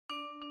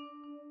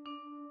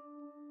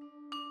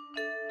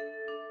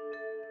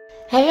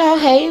Hey y'all,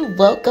 hey,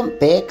 welcome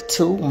back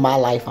to My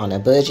Life on a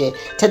Budget.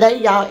 Today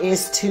y'all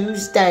is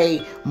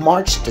Tuesday,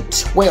 March the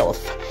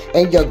 12th,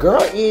 and your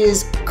girl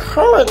is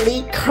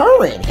currently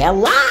current.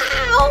 Hello.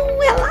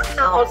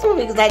 I'm so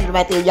excited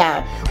about this,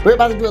 y'all. We're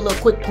about to do a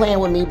little quick plan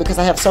with me because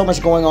I have so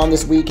much going on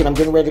this week and I'm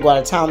getting ready to go out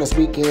of town this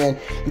weekend.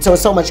 And so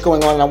it's so much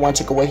going on and I want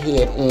to go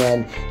ahead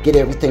and get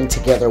everything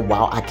together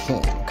while I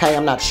can. Okay,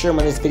 I'm not sure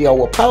when this video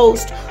will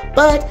post,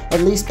 but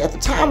at least at the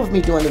time of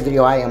me doing the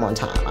video, I am on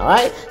time, all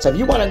right? So if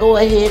you want to go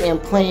ahead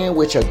and plan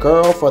with your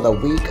girl for the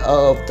week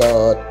of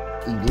the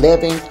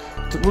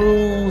 11th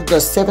through the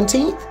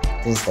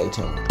 17th, then stay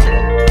tuned.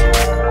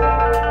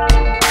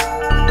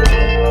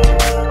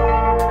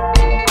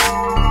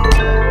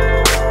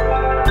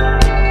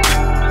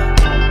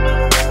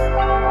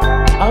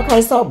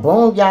 Okay, so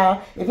boom,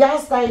 y'all. If y'all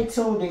stay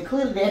tuned, then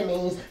clearly that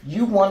means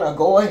you want to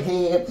go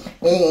ahead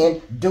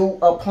and do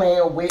a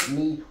plan with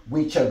me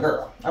with your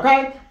girl.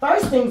 Okay?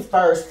 First things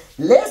first,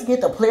 let's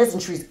get the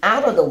pleasantries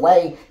out of the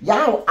way.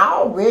 Y'all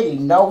already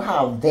know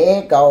how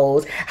that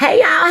goes. Hey,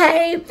 y'all.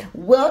 Hey,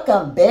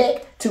 welcome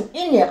back to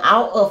in and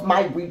out of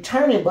my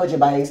returning budget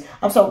base.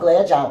 I'm so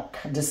glad y'all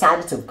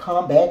decided to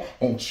come back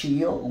and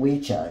chill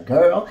with your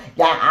girl.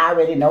 Y'all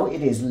already know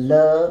it is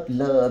love,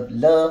 love,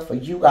 love for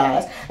you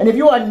guys. And if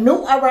you are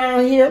new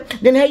around here,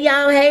 then hey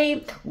y'all,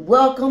 hey,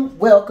 welcome,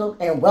 welcome,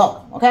 and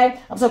welcome. Okay,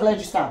 I'm so glad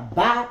you stopped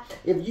by.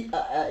 If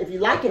you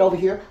like it over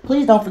here,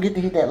 please don't forget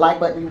to hit that like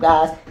button, you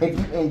guys. If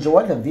you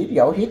enjoyed the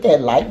video, hit that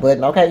like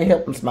button. Okay, it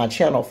helps my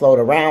channel float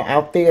around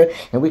out there,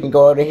 and we can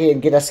go over here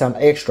and get us some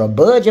extra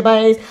budget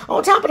base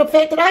on top of the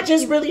fact that I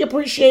just really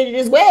appreciate it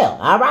as well.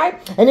 All right,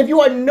 and if you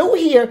are new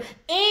here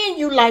and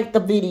you like the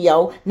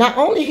video, not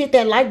only hit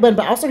that like button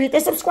but also hit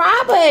that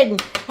subscribe button.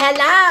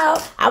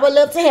 Hello, I would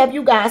love to have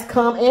you guys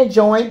come and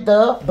join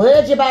the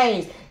budget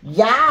base,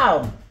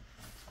 y'all.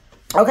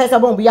 Okay, so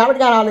boom, we already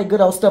got all that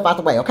good old stuff out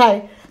the way.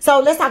 Okay,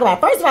 so let's talk about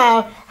it. First of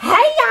all, hey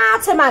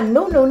y'all, to my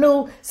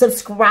new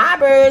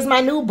subscribers, my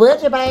new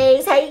budget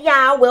base. Hey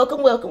y'all,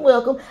 welcome, welcome,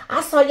 welcome.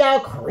 I saw y'all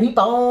creep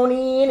on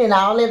in and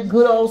all that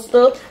good old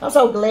stuff. I'm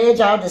so glad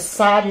y'all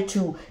decided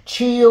to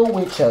chill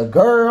with your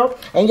girl.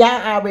 And y'all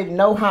already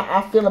know how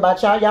I feel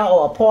about y'all. Y'all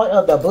are a part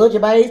of the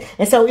budget base.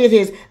 And so it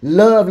is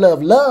love,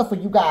 love, love for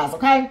you guys,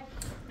 okay?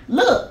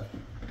 Look,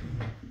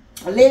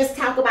 let's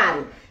talk about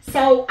it.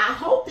 So I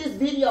hope this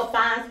video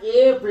finds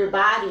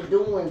everybody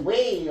doing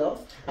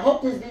well. I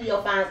hope this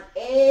video finds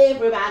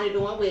everybody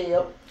doing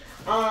well.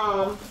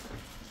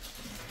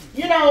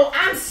 You know,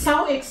 I'm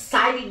so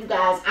excited, you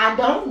guys. I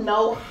don't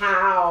know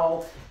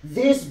how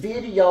this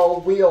video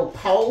will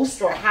post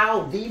or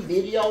how the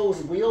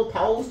videos will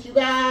post, you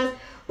guys.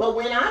 But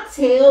when I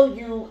tell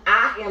you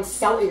I am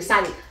so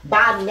excited,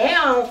 by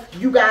now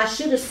you guys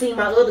should have seen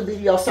my other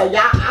video. So y'all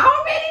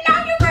already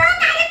know your girl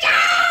got a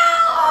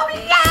job.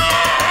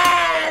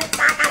 Yes!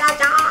 I got a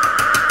job.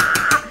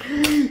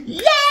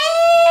 Yes,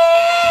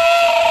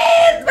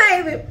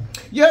 baby.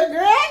 Your girl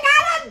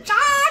got a job.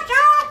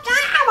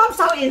 I'm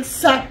so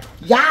excited.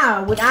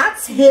 Y'all, when I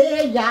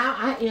tell y'all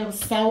I am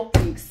so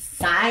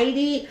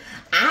excited,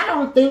 I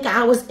don't think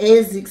I was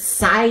as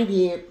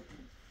excited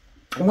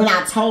when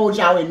I told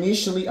y'all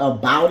initially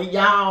about it,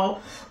 y'all.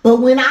 But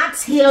when I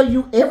tell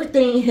you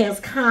everything has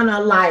kind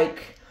of like,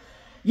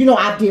 you know,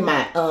 I did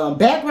my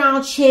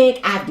background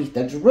check, I did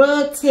the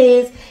drug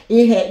test,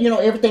 it had, you know,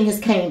 everything has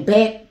came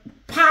back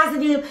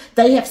positive.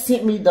 They have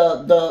sent me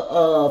the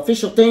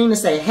official thing to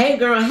say, hey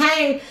girl,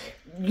 hey,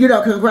 you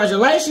know,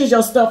 congratulations,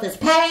 your stuff is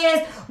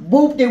passed.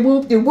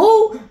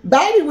 Whoop-de-whoop-de-whoop.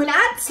 Baby, when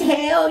I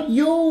tell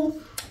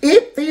you,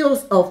 it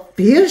feels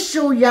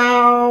official,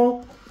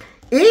 y'all.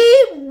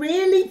 It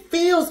really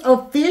feels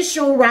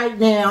official right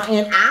now,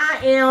 and I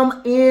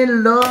am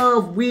in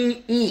love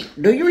with it.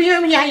 Do you hear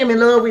me? I am in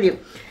love with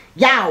it.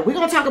 Y'all, we're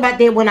going to talk about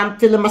that when I'm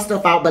filling my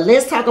stuff out, but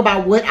let's talk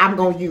about what I'm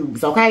going to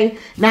use, okay?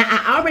 Now,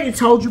 I already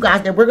told you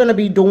guys that we're going to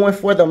be doing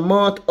for the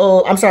month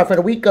of, I'm sorry, for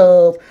the week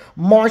of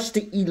March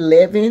the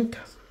 11th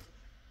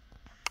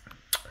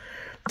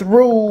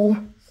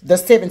through the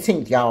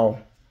 17th, y'all.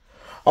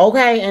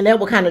 Okay, and that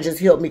will kind of just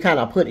help me kind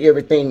of put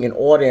everything in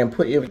order and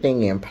put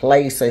everything in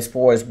place as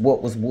far as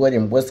what was what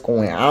and what's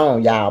going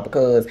on, y'all.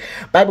 Because,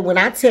 baby, when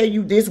I tell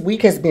you this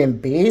week has been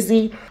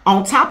busy,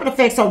 on top of the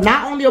fact, so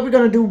not only are we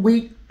going to do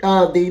week the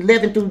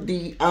 11th through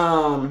the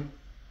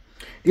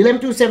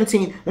 11th through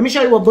 17th, let me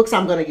show you what books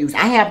I'm going to use.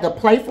 I have the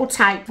Playful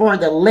Type for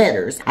the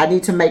letters. I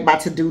need to make my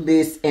to-do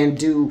list and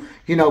do,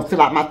 you know,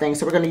 fill out my things.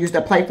 So we're going to use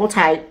the Playful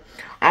Type.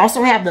 I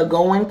also have the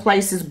Going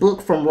Places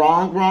book from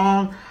Wrong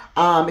Wrong.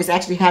 It's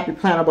actually Happy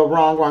Planner, but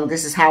Wrong Wrong.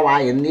 This is how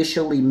I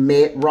initially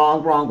met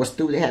Wrong Wrong, was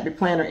through the Happy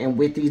Planner. And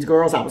with these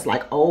girls, I was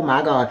like, oh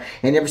my God.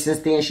 And ever since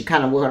then, she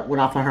kind of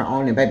went off on her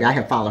own. And baby, I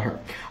have followed her.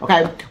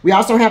 Okay. We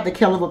also have the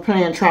Caliber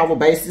Plan Travel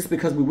Basis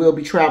because we will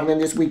be traveling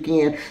this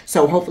weekend.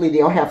 So hopefully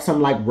they'll have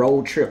some like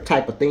road trip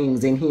type of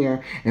things in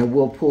here. And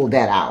we'll pull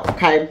that out.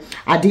 Okay.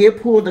 I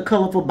did pull the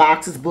Colorful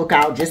Boxes book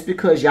out just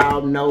because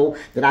y'all know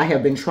that I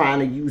have been trying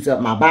to use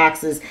up my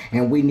boxes.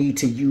 And we need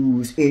to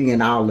use any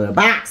and all of the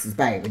boxes,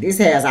 baby. This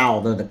has all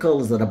the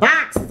colors of the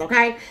boxes,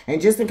 okay? And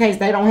just in case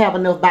they don't have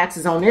enough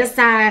boxes on their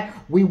side,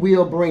 we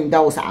will bring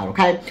those out,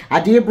 okay? I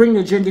did bring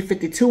the Gender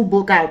 52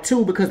 book out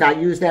too because I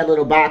used that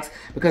little box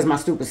because my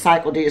stupid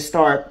cycle did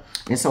start.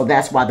 And so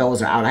that's why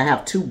those are out. I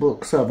have 2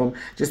 books of them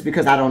just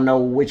because I don't know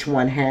which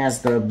one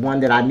has the one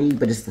that I need,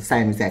 but it's the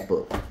same exact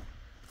book.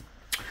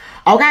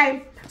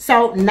 Okay,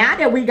 so now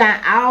that we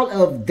got all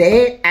of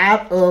that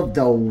out of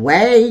the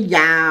way,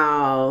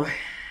 y'all,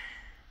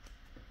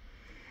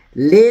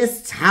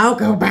 let's talk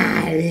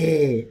about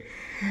it.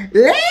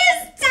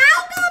 Let's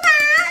talk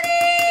about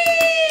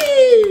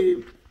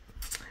it.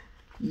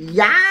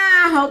 Y'all,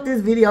 I hope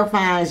this video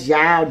finds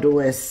y'all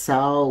doing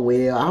so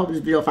well. I hope this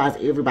video finds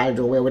everybody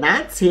doing well. When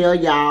I tell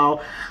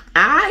y'all,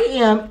 I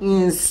am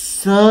in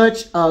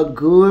such a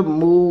good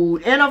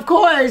mood. And of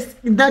course,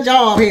 the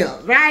job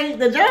helps, right?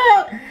 The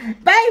job,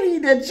 baby,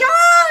 the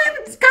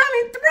job is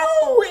coming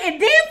through. And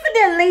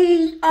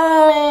definitely,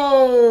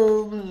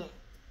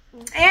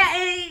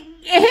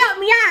 it helped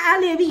me out. I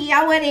live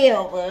here,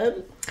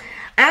 whatever.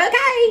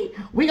 Okay,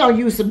 we're going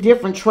to use some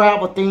different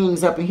travel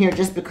things up in here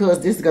just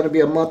because this is going to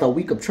be a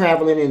week of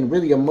traveling and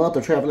really a month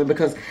of traveling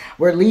because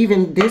we're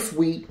leaving this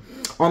week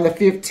on the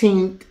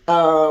 15th.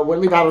 We're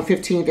leaving out on the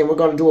 15th and we're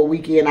going to do a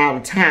weekend out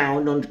of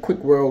town on a quick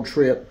road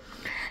trip.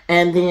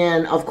 And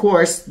then, of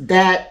course,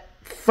 that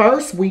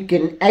first week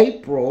in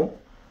April,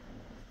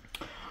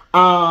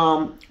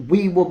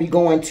 we will be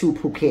going to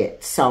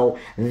Phuket. So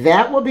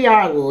that will be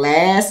our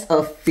last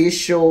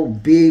official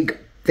big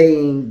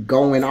thing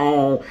going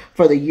on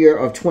for the year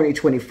of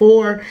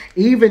 2024,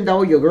 even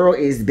though your girl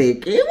is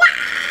big. I'm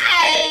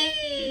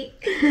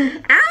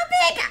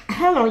big.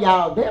 Hold on,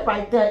 y'all. That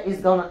right there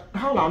is gonna,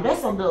 hold on,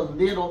 that's a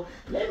little,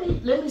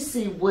 let me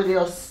see what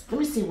else,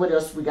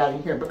 we got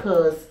in here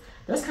because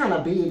that's kind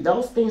of big.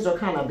 Those things are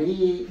kind of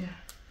big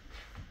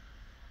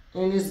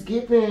and it's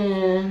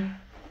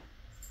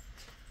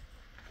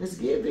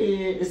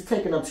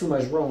taking up too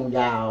much room,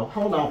 y'all.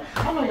 Hold on,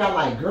 y'all.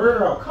 Like,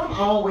 girl, come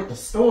on with the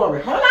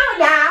story. Hold on,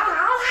 y'all.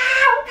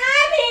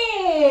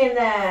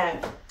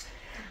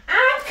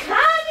 I'm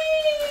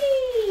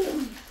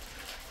coming.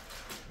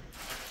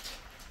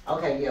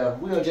 Okay, yeah,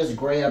 we'll just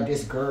grab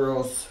this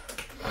girl's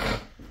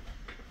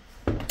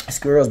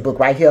book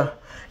right here.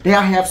 They'll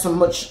have some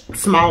much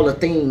smaller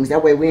things.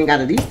 That way we ain't got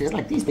to these things.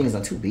 Like, these things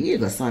are too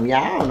big or something.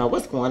 Y'all, I don't know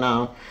what's going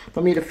on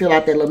for me to fill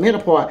out that little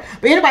middle part.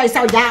 But anyway,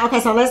 so y'all,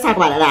 okay, so let's talk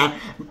about it now.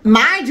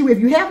 Mind you,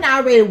 if you haven't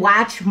already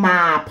watched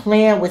my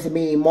plan with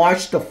me,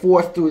 March the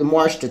 4th through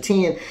March the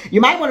 10th, you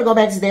might want to go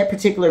back to that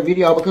particular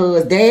video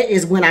because that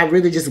is when I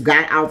really just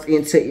got off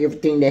into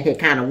everything that had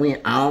kind of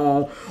went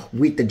on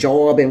with the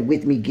job and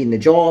with me getting the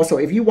job. So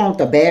if you want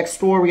the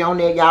backstory on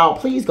that, y'all,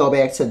 please go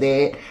back to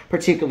that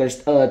particular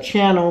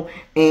channel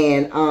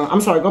and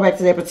go back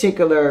to that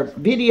particular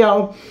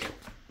video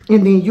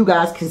and then you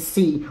guys can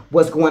see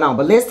what's going on.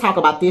 But let's talk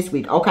about this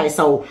week. Okay,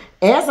 so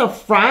as of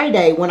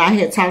Friday, when I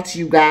had talked to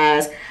you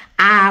guys,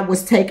 I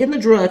was taking the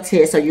drug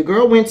test. So your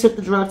girl went and took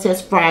the drug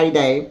test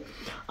Friday.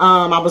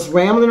 I was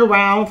rambling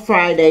around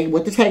Friday,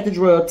 went to take the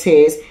drug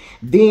test.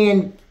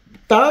 Then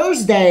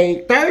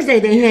Thursday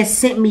they had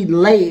sent me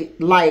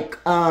late,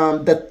 like,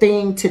 the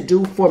thing to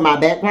do for my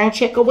background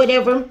check or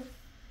whatever.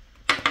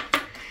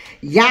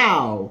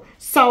 Y'all,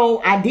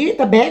 so I did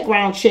the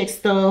background check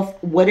stuff,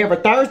 whatever,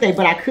 Thursday,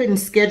 but I couldn't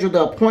schedule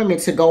the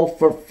appointment to go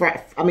for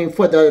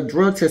the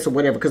drug test or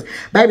whatever. Because,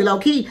 baby,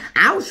 low-key,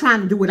 I was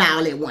trying to do it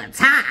all at one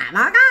time.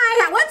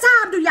 Okay, what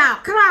time do y'all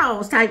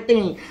close type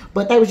thing?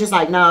 But they was just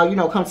like, no, you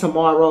know, come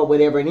tomorrow or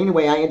whatever. And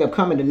anyway, I ended up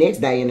coming the next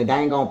day, and the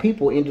dang on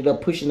people ended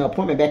up pushing the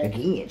appointment back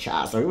again,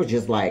 child. So it was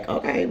just like,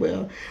 okay,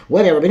 well,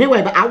 whatever. But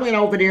anyway, but I went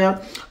over there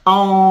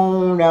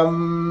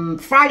on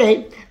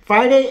Friday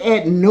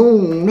at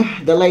noon.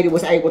 The lady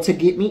was able to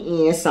get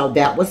me in, so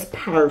that was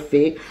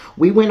perfect.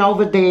 We went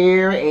over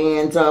there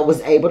and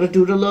was able to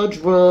do the little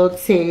drug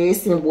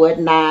test and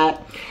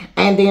whatnot.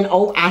 And then,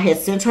 I had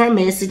sent her a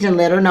message and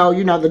let her know,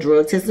 you know, the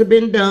drug test had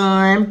been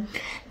done.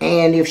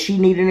 And if she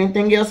needed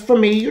anything else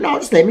from me, you know,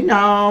 just let me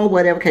know,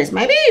 whatever case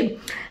may be.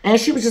 And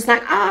she was just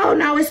like, oh,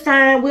 no, it's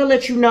fine. We'll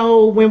let you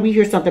know when we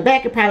hear something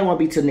back. It probably won't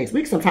be till next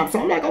week sometime. So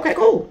I'm like, okay,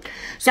 cool.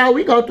 So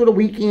we go through the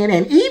weekend.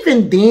 And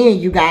even then,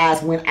 you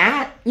guys,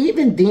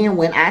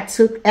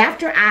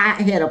 after I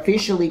had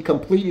officially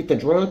completed the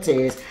drug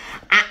test,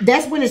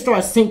 that's when it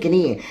started sinking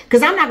in.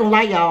 Because I'm not going to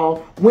lie,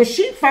 y'all. When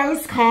she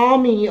first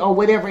called me or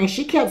whatever, and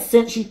she sent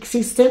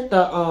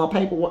the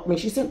paperwork,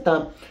 she sent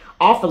the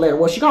offer letter.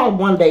 Well, she called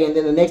one day and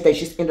then the next day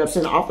she ended up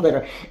sending an offer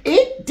letter.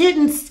 It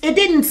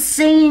didn't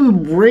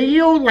seem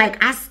real.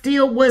 Like, I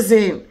still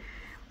wasn't,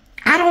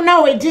 I don't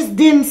know. It just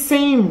didn't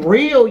seem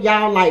real,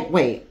 y'all. Like,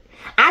 wait.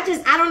 I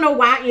don't know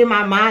why in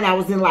my mind I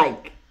was in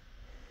like,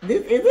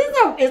 is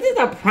this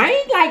a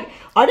prank? Like,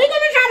 are they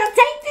going to try to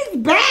take this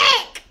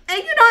back? And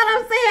you know what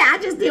I'm saying? I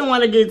just didn't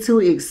want to get too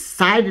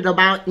excited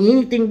about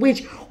anything,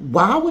 which,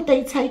 why would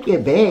they take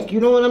it back? You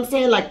know what I'm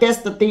saying? Like, that's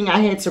the thing I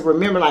had to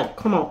remember. Like,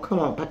 come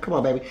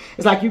on, baby.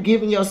 It's like you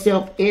giving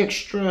yourself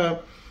extra,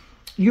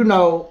 you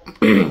know,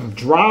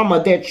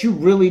 drama that you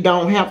really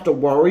don't have to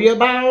worry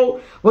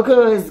about.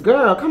 Because,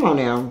 girl, come on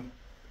now.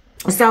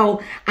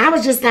 So I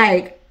was just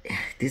like,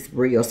 this is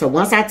real. So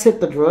once I took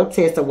the drug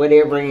test or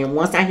whatever, and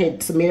once I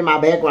had submitted my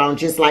background,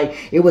 just like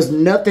it was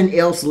nothing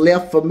else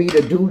left for me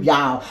to do,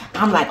 y'all.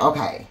 I'm like,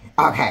 okay,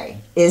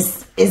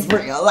 it's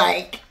real.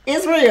 Like,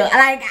 it's real.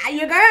 Like,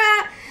 your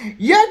girl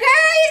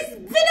is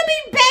gonna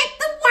be back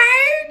to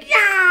work,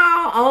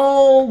 y'all.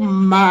 Oh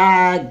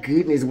my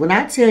goodness. When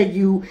I tell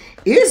you,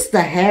 it's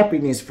the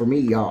happiness for me,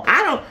 y'all.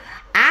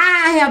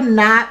 I have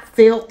not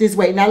felt this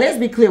way. Now, let's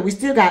be clear. We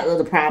still got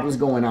other problems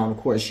going on, of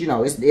course. You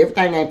know, it's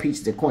everything ain't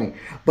peaches and queen.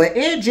 But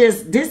this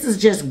is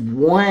just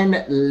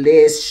one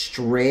less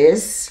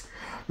stress.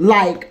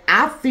 Like,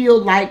 I feel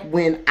like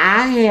when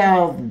I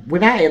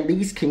at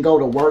least can go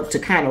to work to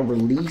kind of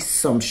release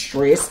some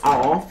stress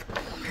off,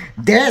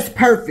 that's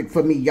perfect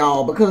for me,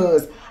 y'all.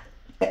 Because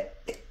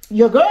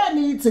your girl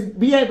needs to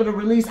be able to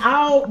release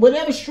all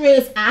whatever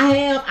stress I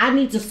have. I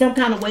need to some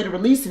kind of way to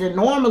release it. And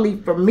normally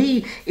for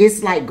me,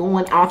 it's like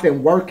going off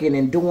and working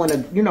and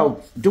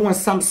doing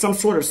some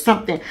sort of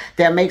something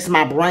that makes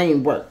my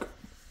brain work.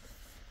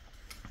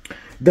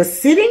 The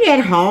sitting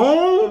at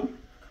home,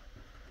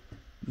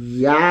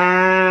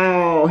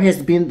 y'all,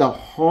 has been the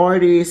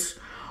hardest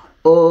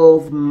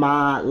of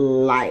my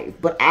life.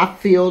 But I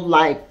feel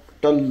like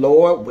the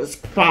Lord was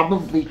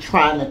probably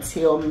trying to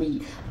tell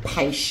me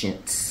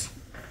patience.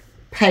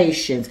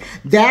 Patience.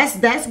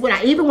 That's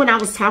what even when I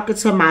was talking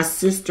to my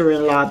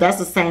sister-in-law, that's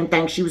the same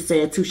thing she was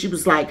saying too. She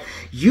was like,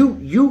 you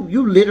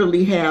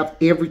literally have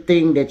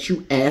everything that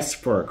you asked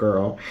for,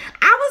 girl.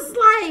 I was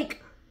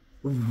like,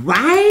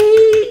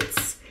 right?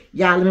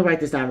 Y'all, let me write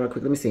this down real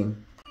quick. Let me see.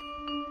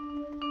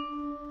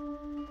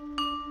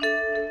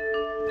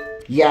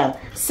 Yeah.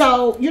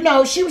 So, you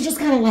know, she was just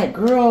kind of like,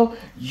 girl,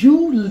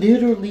 you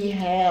literally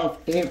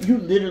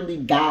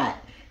got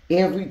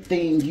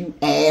everything you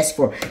asked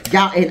for,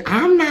 y'all. And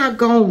I'm not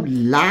gonna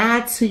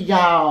lie to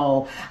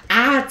y'all,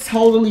 I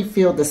totally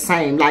feel the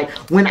same. Like,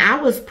 when I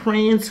was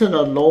praying to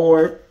the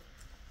Lord,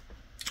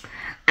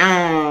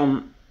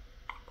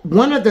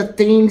 one of the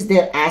things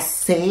that I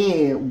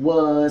said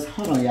was,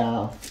 hold on,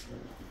 y'all,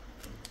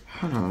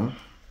 hold on,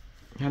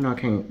 I know I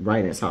can't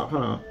write and talk,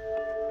 hold on.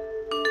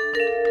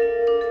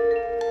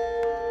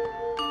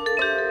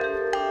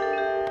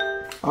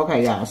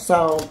 Okay, y'all,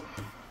 so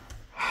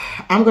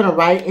I'm going to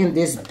write in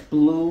this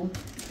blue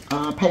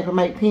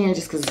Papermate pen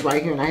just because it's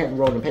right here and I haven't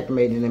rolled in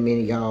Papermate in a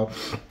minute, y'all.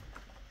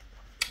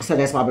 So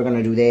that's why we're going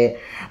to do that.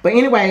 But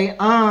anyway,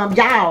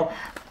 y'all,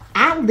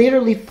 I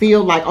literally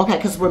feel like, okay,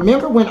 because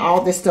remember when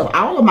all this stuff,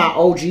 all of my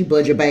OG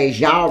budget bays,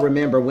 y'all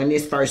remember when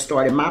this first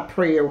started, my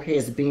prayer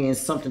has been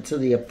something to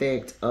the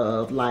effect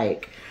of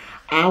like,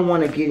 I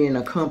want to get in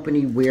a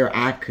company where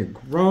I could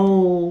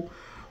grow,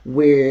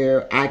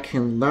 where I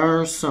can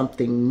learn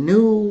something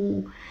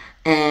new,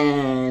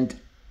 and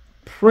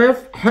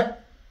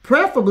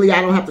preferably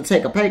I don't have to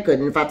take a pay cut.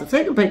 And if I have to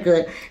take a pay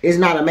cut, it's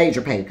not a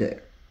major pay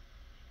cut.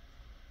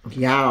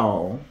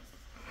 Y'all,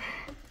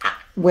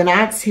 when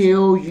I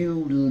tell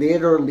you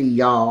literally,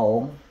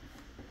 y'all,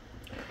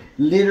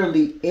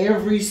 literally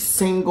every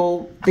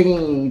single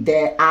thing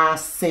that I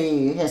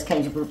said has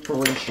came to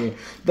fruition.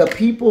 The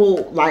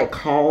people like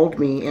called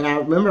me, and I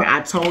remember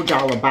I told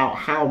y'all about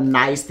how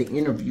nice the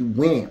interview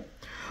went.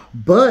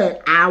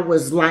 But I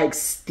was like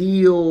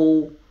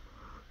still,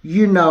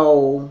 you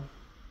know,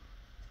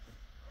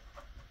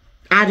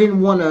 I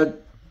didn't want to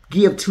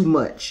give too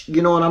much.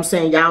 You know what I'm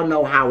saying? Y'all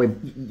know how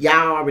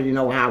y'all already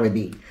know how it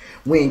be.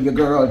 When your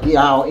girl get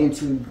all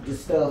into the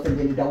stuff and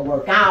then it don't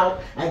work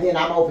out. And then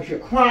I'm over here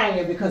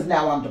crying because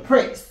now I'm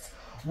depressed.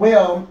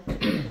 Well,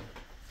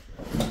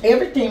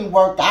 everything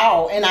worked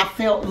out. And I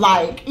felt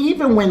like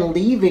even when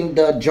leaving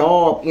the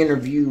job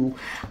interview,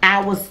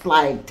 I was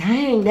like,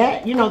 dang,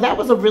 that, you know, that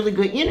was a really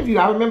good interview.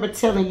 I remember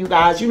telling you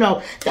guys, you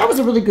know, that was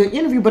a really good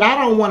interview, but I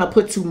don't want to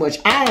put too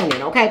much on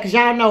it, okay? Because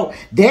y'all know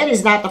that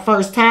is not the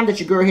first time that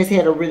your girl has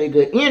had a really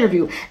good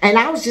interview. And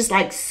I was just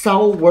like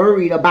so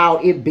worried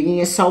about it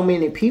being so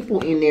many people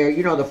in there.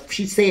 You know,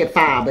 she said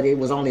 5, but it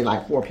was only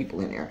like 4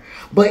 people in there.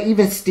 But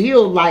even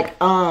still, like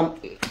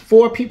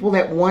 4 people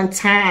at one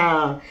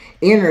time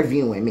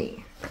interviewing me.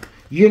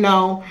 You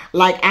know,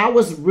 like I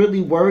was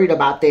really worried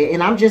about that.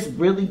 And I'm just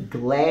really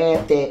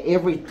glad that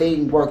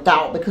everything worked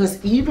out.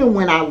 Because even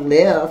when I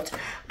left,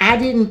 I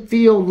didn't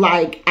feel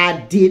like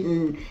I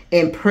didn't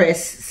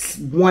impress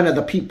one of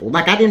the people.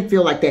 Like I didn't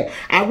feel like that.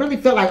 I really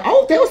felt like,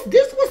 oh,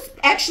 this was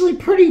actually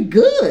pretty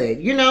good.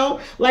 You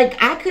know,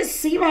 like I could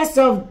see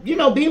myself, you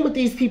know, being with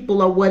these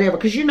people or whatever.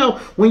 Because, you know,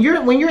 when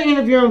you're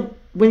interviewing,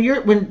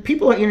 when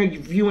people are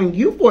interviewing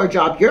you for a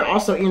job, you're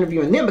also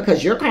interviewing them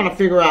because you're kind of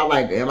figuring out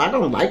like, am I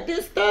gonna like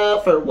this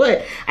stuff or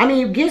what? I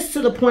mean, it gets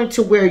to the point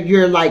to where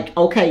you're like,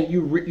 okay,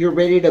 you're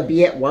ready to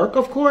be at work,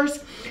 of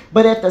course,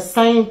 but at the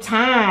same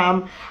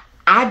time,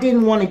 I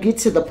didn't want to get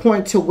to the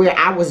point to where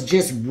I was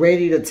just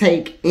ready to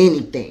take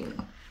anything.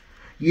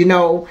 you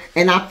know,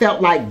 and I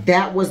felt like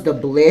that was the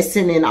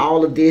blessing in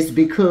all of this,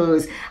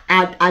 because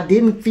I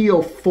didn't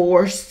feel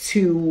forced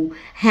to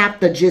have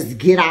to just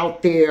get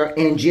out there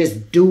and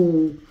just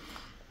do,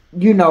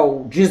 you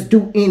know, just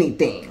do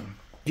anything.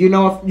 You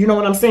know, you know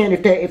what I'm saying?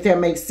 If that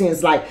makes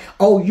sense. Like,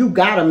 oh, you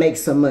gotta make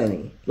some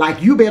money.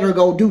 Like, you better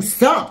go do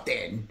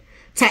something.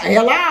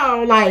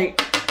 Hello,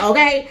 like,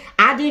 okay?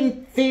 I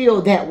didn't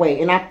feel that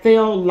way. And I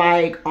feel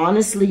like,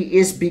 honestly,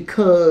 it's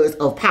because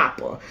of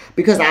Papa.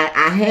 Because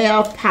I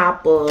have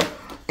Papa,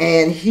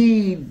 and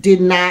he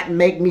did not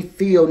make me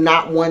feel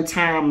not one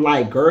time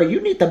like, girl, you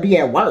need to be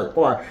at work.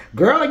 Or,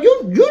 girl,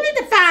 you need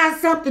to find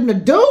something to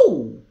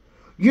do.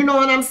 You know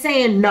what I'm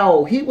saying?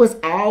 No, he was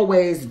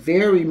always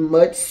very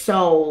much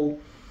so,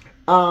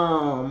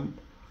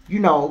 you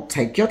know,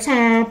 take your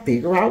time,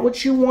 figure out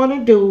what you want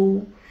to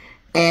do,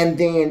 and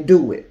then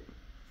do it.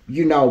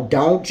 You know,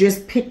 don't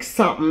just pick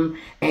something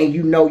and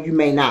you know you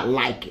may not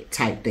like it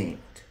type thing.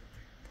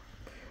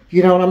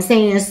 You know what I'm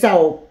saying?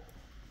 So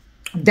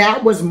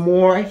that was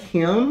more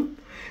him.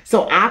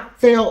 So I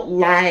felt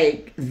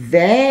like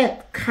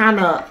that kind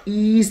of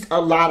eased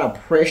a lot of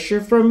pressure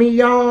for me,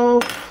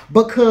 y'all,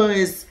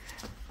 because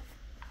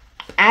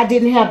I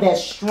didn't have that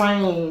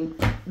strain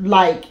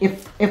like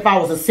if I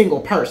was a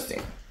single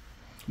person.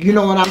 You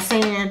know what I'm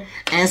saying?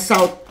 And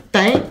so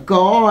thank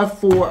God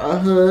for a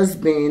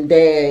husband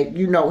that,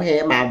 you know,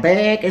 had my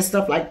back and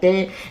stuff like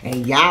that.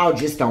 And y'all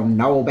just don't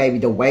know, baby,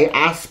 the way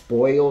I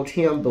spoiled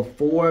him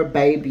before,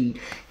 baby.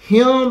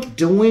 Him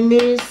doing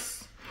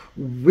this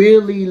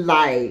really,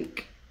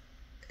 like,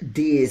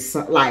 did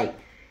something. Like,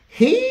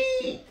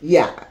 he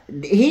got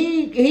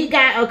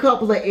a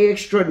couple of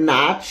extra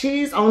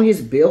notches on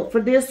his belt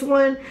for this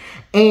one.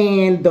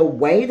 And the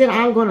way that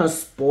I'm going to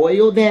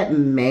spoil that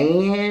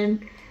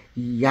man,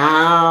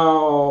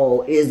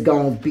 y'all, is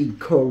going to be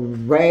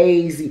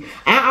crazy.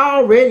 I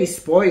already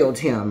spoiled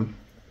him.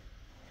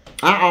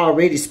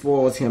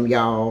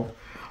 Y'all.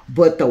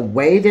 But the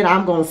way that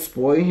I'm going to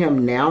spoil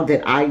him now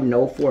that I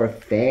know for a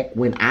fact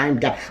when I'm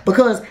done.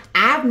 Because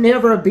I'm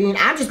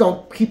just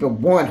going to keep it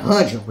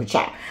 100 with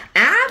y'all.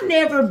 I've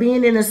never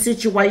been in a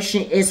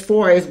situation as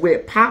far as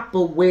with Papa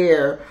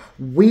where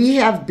we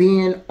have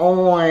been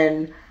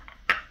on,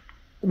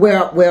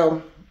 where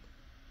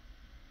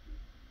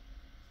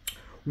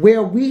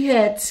we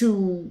had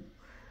to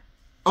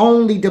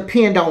only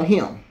depend on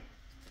him.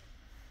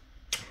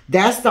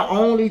 That's the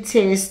only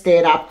test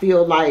that I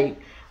feel like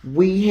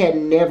we had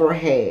never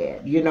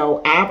had. You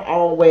know, I've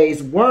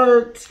always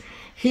worked.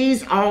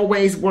 He's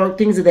always worked,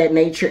 things of that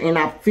nature. And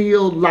I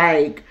feel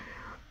like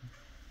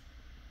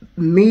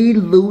me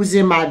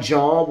losing my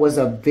job was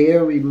a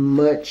very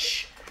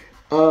much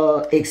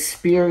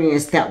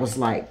experience that was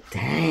like,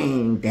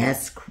 dang,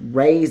 that's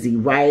crazy,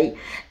 right?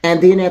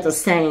 And then at the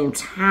same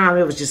time,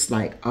 it was just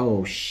like,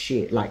 oh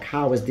shit, like,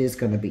 how is this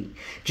gonna be?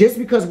 Just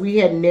because we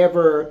had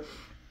never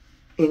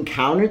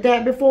encountered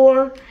that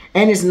before.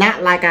 And it's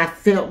not like I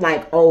felt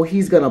like, oh,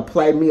 he's gonna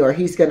play me or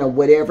he's gonna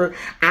whatever.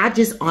 I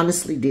just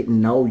honestly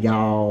didn't know,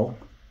 y'all.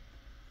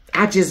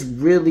 I just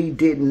really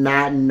did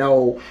not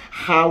know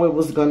how it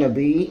was gonna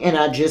be. And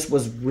I just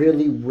was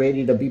really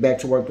ready to be back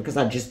to work because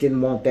I just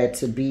didn't want that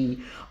to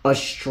be a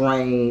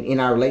strain in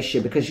our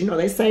relationship. Because, you know,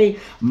 they say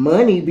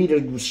money be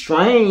the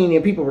strain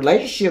in people's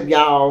relationship,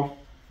 y'all.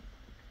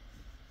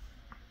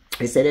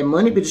 They say that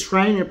money be the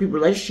strain in a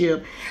people's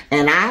relationship.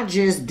 And I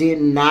just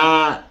did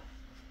not,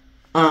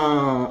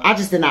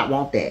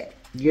 want that,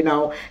 you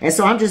know. And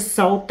so I'm just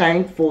so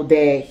thankful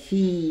that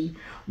he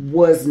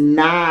was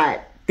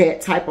not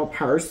that type of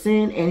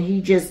person. And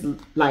he just,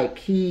 like,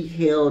 he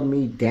held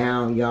me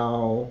down,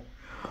 y'all.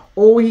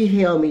 Oh, he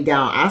held me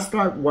down. I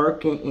start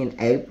working in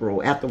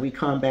April after we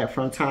come back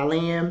from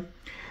Thailand.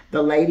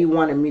 The lady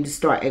wanted me to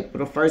start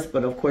April the 1st,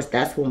 but of course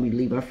that's when we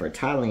leaving for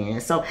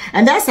Thailand. So,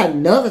 and that's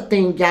another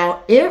thing,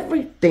 y'all.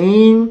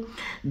 Everything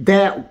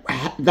that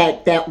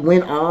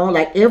went on,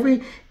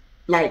 everything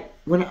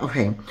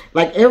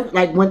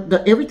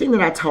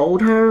that I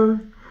told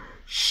her,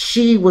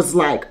 she was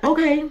like,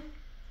 okay.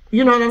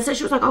 You know what I'm saying?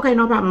 She was like, okay,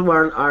 no problem.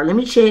 Or let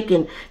me check,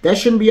 and that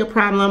shouldn't be a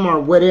problem or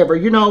whatever.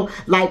 You know,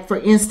 like, for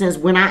instance,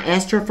 when I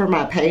asked her for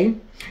my pay,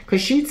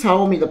 because she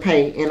told me the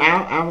pay, and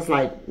I was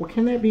like, well,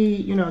 can that be,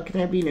 you know, can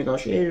that be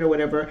negotiated or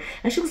whatever?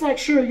 And she was like,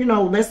 sure, you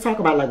know, let's talk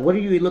about, like, what are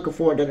you looking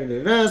for,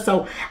 da-da-da-da.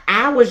 So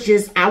I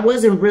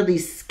wasn't really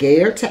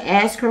scared to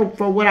ask her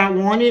for what I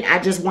wanted. I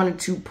just wanted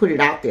to put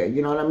it out there,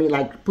 you know what I mean?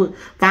 Like,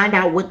 find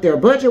out what their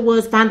budget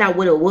was, find out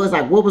what it was,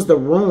 like, what was the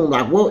room,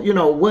 like, what, you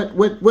know,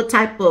 what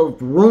type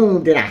of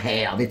room did I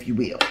have, if you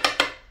will.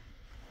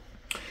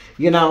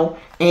 You know,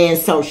 and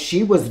so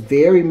she was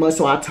very much,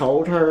 so I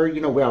told her,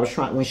 you know, where I was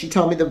trying, when she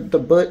told me the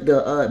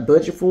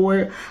budget for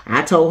it,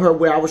 I told her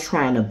where I was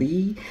trying to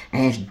be,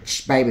 and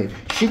baby,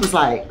 she was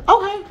like,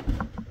 okay.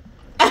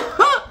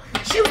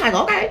 She was like,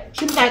 okay.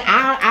 She was like,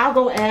 I'll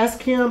go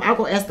ask him, I'll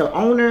go ask the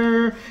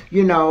owner,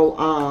 you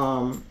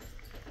know,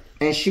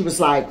 And she was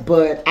like,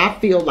 but I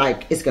feel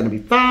like it's gonna be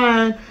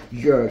fine. I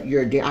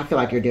feel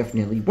like you're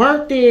definitely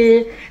worth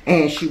it.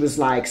 And she was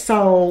like,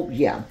 so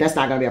yeah, that's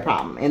not gonna be a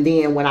problem. And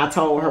then when I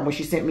told her, when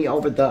she sent me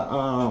over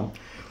the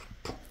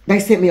they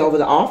sent me over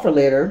the offer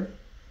letter.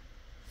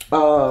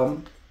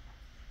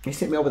 They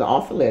sent me over the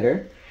offer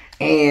letter,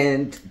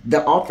 and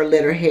the offer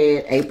letter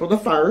had April the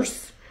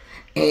 1st,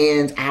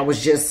 and I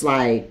was just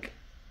like,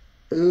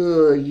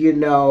 you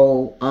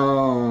know,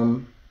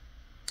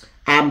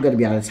 I'm going to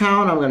be out of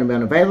town. I'm going to be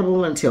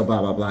unavailable until blah,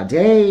 blah, blah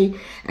day.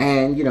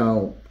 And, you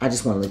know, I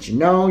just want to let you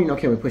know,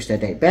 can we push that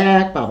date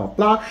back, blah, blah,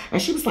 blah.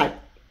 And she was like,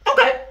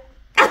 okay.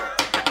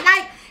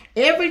 Like,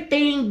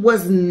 everything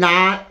was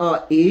not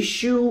an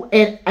issue.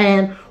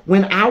 And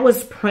when I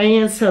was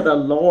praying to the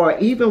Lord,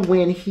 even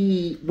when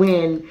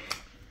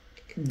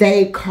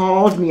they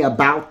called me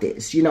about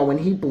this, when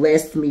he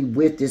blessed me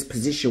with this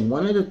position,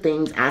 one of the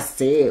things I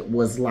said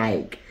was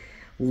like,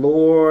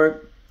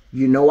 Lord,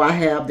 I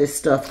have this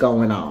stuff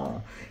going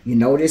on.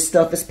 This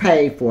stuff is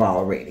paid for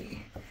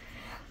already.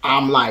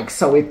 I'm like,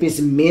 so if it's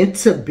meant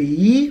to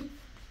be,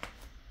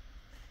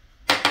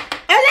 let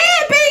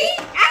it be.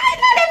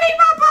 Let it be.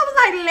 My mom was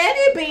like, let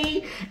it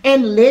be.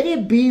 And let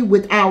it be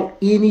without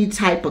any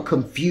type of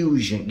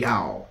confusion,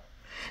 y'all.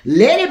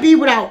 Let it be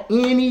without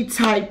any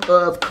type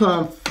of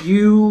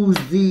confusion,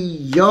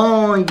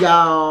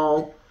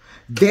 y'all.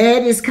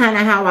 That is kind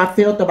of how I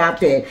felt about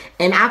that.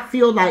 And I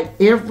feel like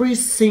every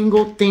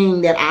single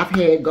thing that I've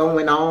had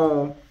going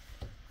on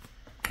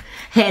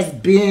has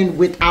been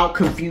without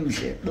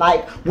confusion.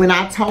 Like when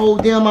I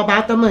told them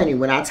about the money,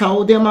 when I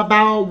told them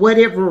about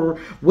whatever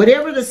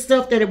the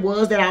stuff that it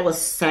was that I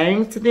was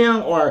saying to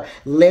them or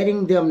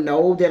letting them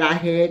know that I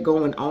had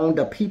going on,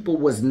 the people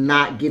was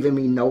not giving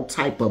me no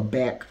type of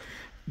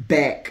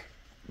backlash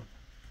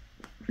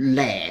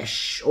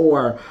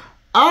or,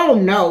 oh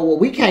no, well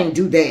we can't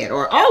do that,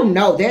 or oh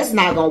no, that's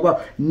not gonna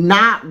work.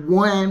 Not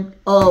one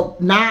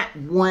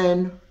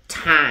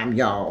time,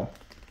 y'all.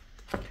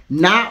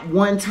 Not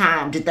one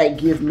time did they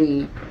give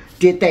me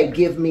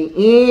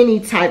any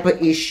type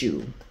of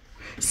issue.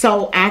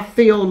 So I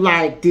feel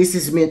like this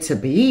is meant to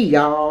be,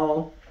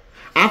 y'all.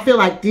 I feel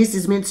like this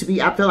is meant to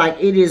be. I feel like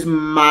it is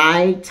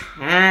my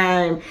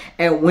time.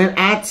 And when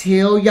I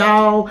tell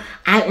y'all,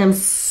 I am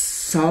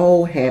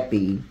so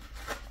happy.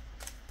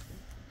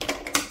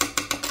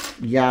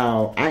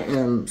 Y'all, I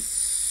am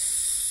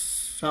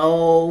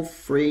so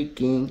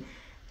freaking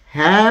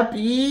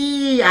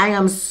happy. I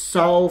am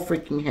so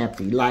freaking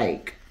happy.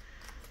 Like,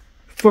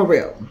 for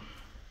real.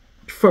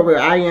 For real.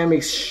 I am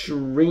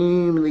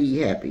extremely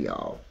happy,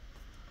 y'all.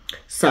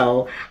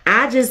 So,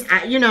 I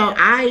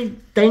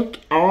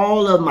thank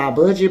all of my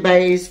budget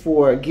bays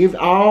for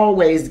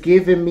always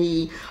giving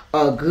me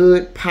a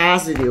good,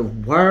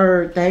 positive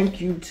word. Thank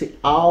you to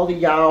all of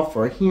y'all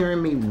for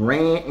hearing me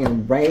rant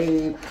and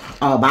rave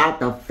about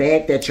the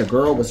fact that your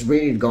girl was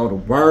ready to go to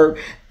work.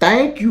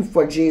 Thank you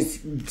for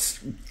just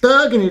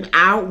thugging it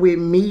out with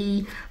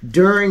me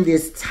during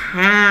this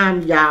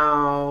time,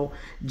 y'all.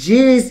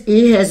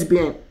 It has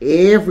been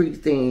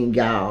everything,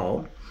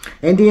 y'all.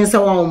 And then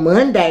so on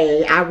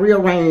Monday, I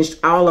rearranged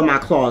all of my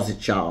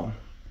closets, y'all.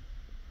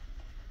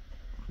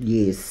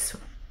 Yes.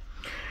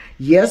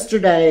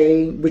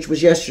 Yesterday, which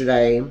was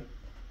yesterday,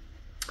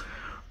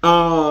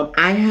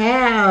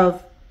 my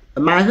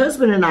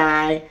husband and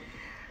I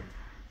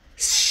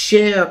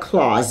share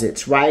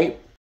closets, right?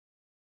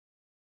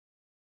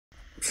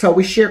 So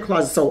we share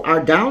closets. So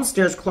our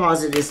downstairs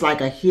closet is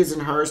like a his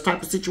and hers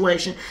type of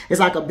situation. It's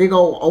like a big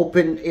old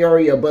open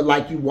area, but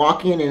like you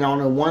walk in and on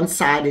the one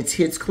side it's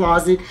his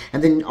closet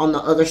and then on the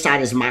other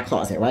side is my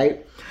closet,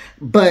 right?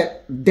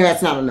 But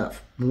that's not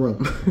enough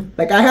room.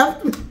 Like I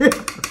have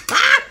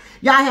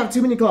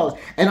too many clothes.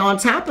 And on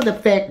top of the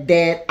fact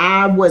that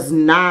I was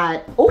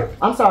not, on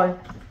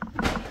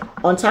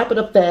top of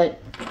the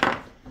fact,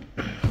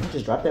 I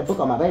just dropped that book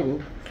on my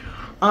baby.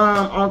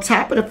 On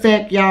top of the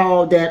fact,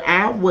 y'all, that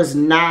I was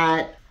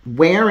not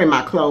wearing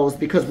my clothes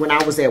because when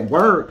I was at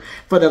work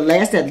for the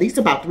last at least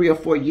about 3 or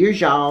 4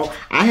 years, y'all,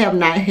 I have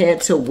not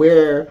had to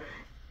wear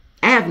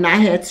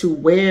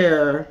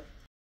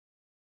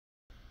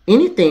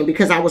anything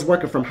because I was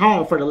working from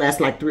home for the last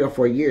like 3 or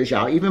 4 years,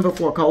 y'all. Even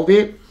before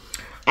COVID,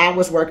 I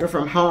was working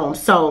from home.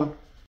 So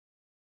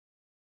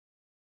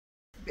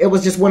it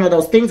was just one of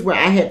those things where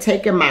I had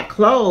taken my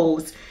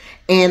clothes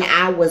and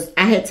I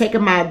had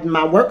taken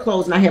my work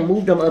clothes and I had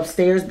moved them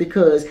upstairs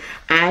because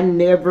I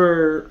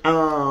never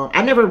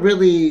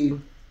really,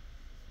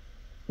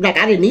 like,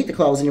 I didn't need the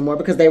clothes anymore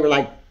because they were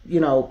like,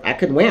 I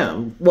couldn't wear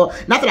them. Well,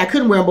 not that I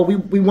couldn't wear them, but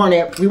we weren't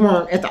at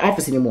the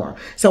office anymore.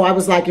 So I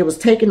was like, it was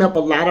taking up a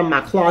lot of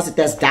my closet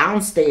that's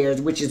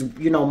downstairs, which is,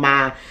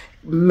 my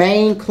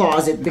main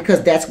closet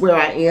because that's where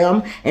I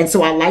am. And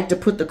so I like to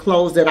put the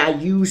clothes that I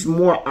use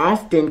more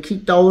often,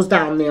 keep those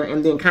down there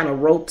and then kind of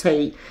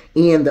rotate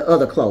in the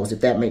other clothes,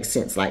 if that makes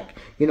sense. Like,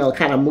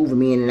 kind of move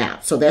them in and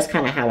out. So that's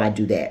kind of how I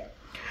do that.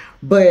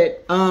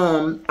 But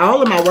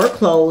all of my work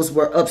clothes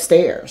were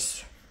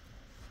upstairs.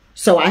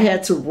 So I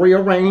had to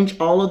rearrange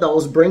all of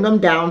those, bring them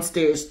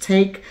downstairs,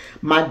 take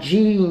my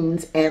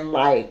jeans and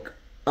like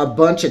a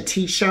bunch of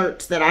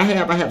t-shirts that I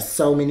have. I have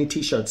so many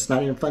t-shirts. It's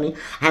not even funny.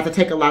 I have to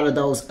take a lot of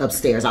those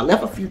upstairs. I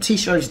left a few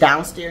t-shirts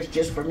downstairs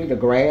just for me to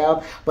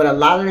grab, but a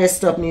lot of that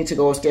stuff needed to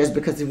go upstairs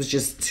because it was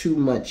just too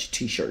much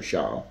t-shirts,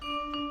 y'all.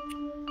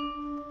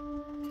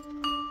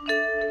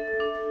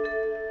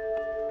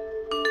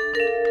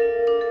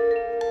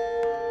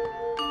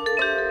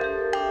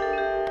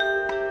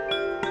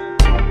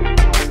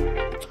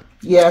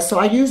 Yeah, so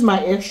I used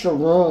my extra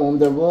room,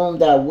 the room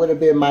that would have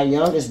been my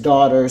youngest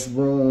daughter's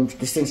room,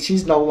 since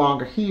she's no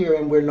longer here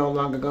and we're no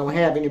longer going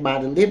to have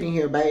anybody living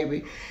here,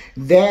 baby.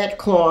 That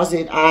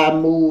closet, I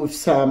moved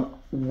some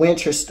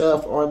winter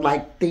stuff or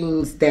like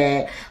things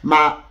that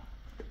my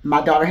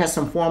daughter has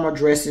some formal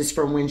dresses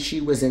from when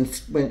she was in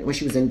when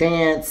she was in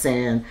dance,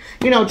 and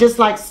you know, just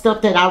like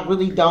stuff that I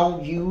really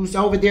don't use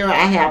over there.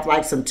 I have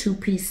like some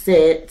two-piece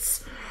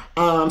sets,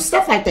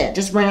 stuff like that,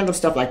 just random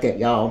stuff like that,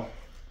 y'all.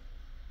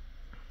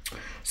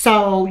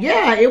 So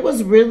yeah, it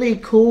was really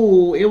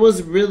cool. It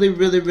was really,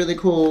 really, really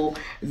cool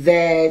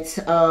that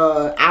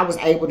I was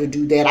able to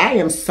do that. I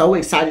am so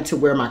excited to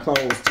wear my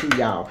clothes too,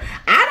 y'all.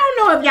 I don't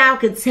know if y'all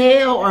could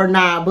tell or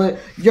not, but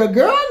your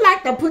girl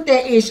like to put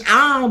that ish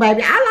on,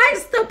 baby. I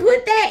like to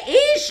put that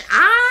ish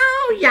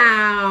on,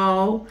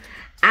 y'all.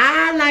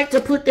 I like to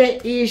put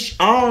that ish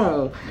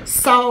on.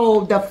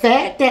 So the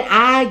fact that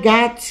I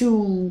got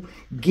to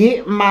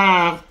get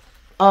my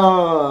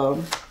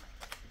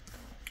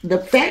the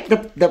fact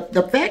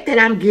that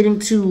I'm getting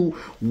to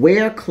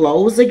wear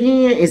clothes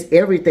again is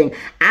everything.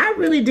 I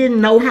really didn't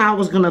know how I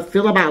was going to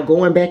feel about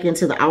going back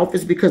into the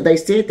office, because they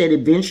said that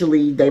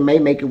eventually they may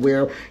make it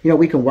where, you know,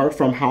 we can work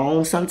from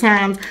home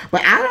sometimes.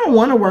 But I don't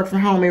want to work from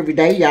home every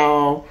day,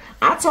 y'all.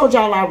 I told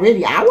y'all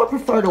already, I would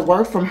prefer to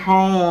work from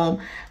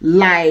home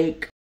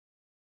like,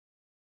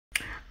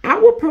 I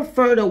would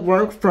prefer to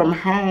work from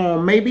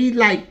home maybe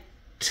like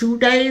 2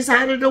 days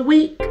out of the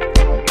week.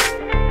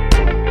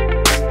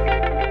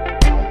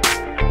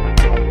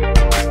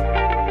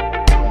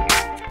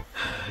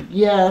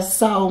 Yeah,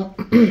 so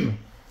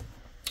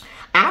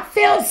I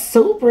felt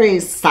super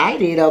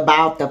excited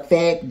about the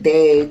fact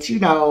that, you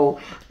know,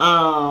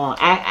 I'm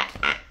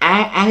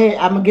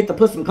gonna get to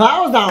put some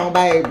clothes on,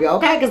 baby,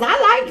 okay? Because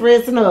I like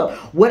dressing up.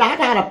 What I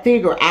gotta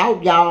figure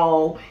out,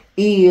 y'all,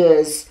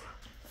 is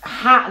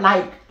how,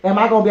 like, am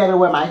I gonna be able to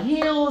wear my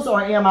heels,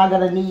 or am I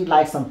gonna need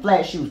like some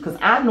flat shoes? Because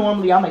I'm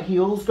a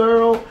heels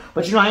girl,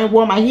 but you know, I ain't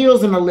worn my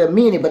heels in a little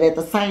minute. But at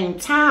the same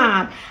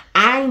time,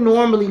 I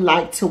normally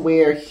like to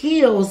wear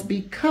heels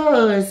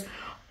because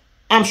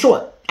I'm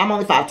short. I'm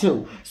only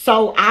 5'2".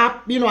 So I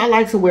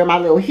like to wear my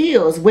little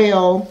heels.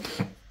 Well,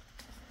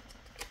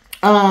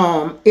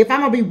 if I'm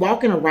gonna be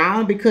walking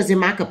around, because in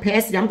my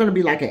capacity, I'm gonna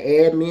be like an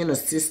admin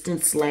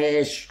assistant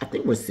slash, I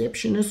think,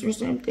 receptionist or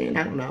something.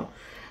 I don't know.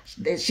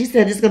 She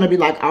said it's going to be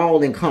like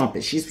all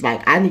encompassed. She's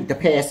like, I need to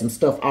pass some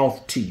stuff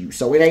off to you.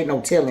 So it ain't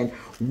no telling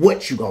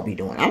what you going to be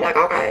doing. I'm like,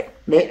 okay.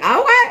 Let me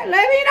know,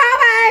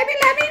 baby.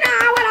 Let me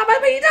know what I'm going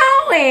to be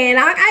doing.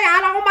 Okay, I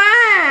don't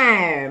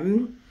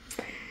mind.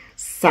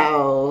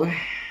 So,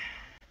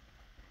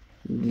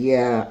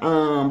 yeah.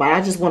 But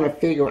I just want to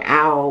figure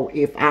out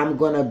if I'm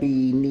going to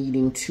be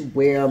needing to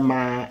wear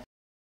my...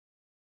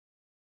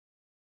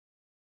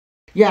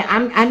 Yeah,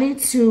 I need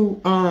to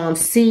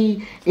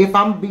see if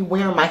I'm going to be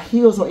wearing my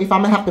heels, or if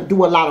I'm going to have to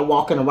do a lot of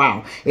walking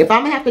around. If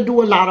I'm going to have to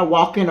do a lot of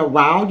walking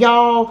around,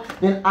 y'all,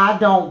 then I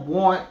don't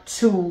want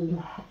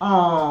to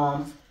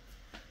I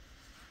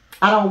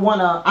don't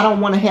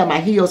want to have my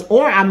heels,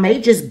 or I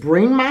may just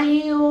bring my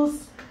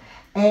heels,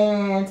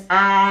 and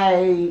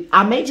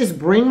I may just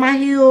bring my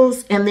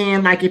heels, and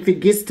then like if it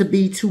gets to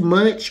be too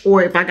much,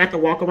 or if I got to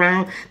walk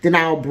around, then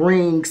I'll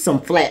bring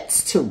some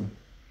flats too.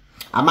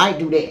 I might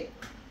do that.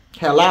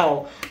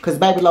 Hello, because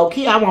baby, low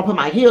key, I want to put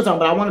my heels on,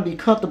 but I want to be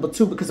comfortable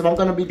too, because if I'm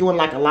going to be doing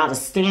like a lot of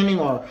standing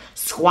or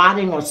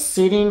squatting or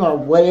sitting or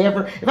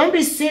whatever, if I'm going to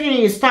be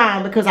sitting, it's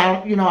fine, because I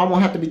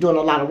won't have to be doing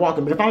a lot of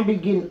walking. But if I'm going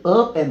to be getting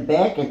up and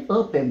back and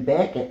up and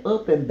back and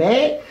up and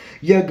back,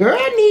 your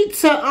girl needs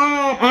to,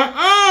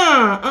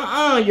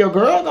 your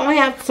girl going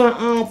to have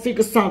to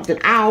figure something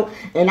out,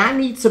 and I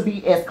need to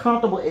be as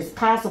comfortable as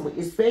possible,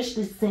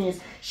 especially since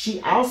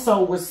she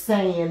also was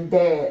saying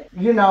that,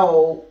 you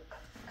know,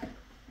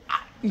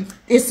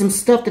 it's some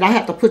stuff that I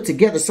have to put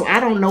together. So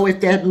I don't know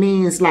if that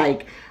means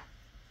like,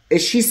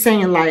 is she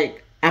saying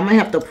like I'm gonna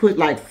have to put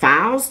like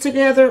files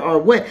together or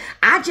what?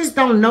 I just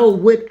don't know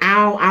what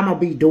all I'm gonna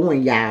be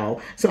doing,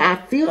 y'all. So I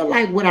feel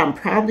like what I'm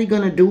probably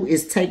gonna do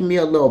is take me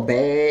a little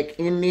bag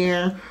in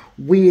there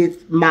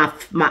with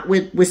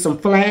with some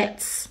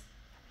flats,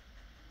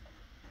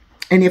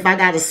 and if I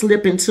gotta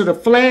slip into the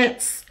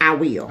flats, I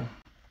will.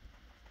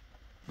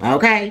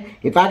 Okay,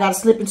 if I gotta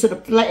slip into the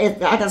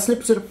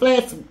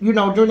flats, you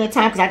know, during that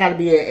time, because I gotta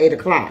be at 8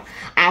 o'clock,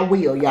 I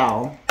will,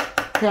 y'all.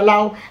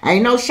 Hello,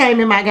 ain't no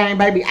shame in my game,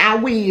 baby. I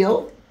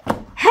will.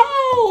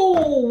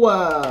 Ho!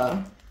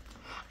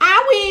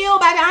 I will,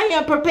 baby. I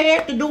am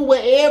prepared to do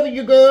whatever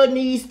your girl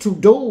needs to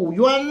do.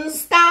 You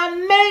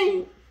understand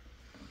me?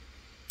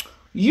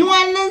 You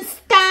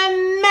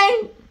understand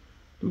me?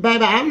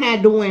 Baby, I'm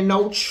not doing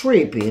no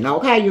tripping,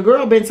 okay? Your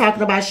girl been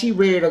talking about she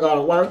ready to go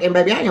to work, and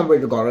baby, I am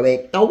ready to go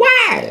back to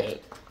work.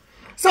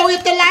 So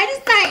if the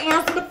lady say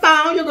answer the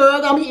phone, your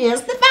girl gonna be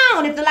answer the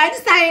phone. If the lady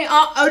say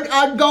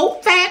go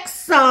fax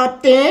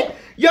something,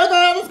 your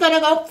girl is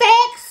gonna go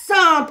fax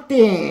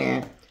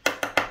something.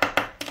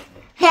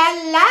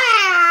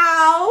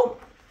 Hello?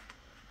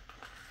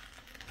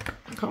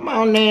 Come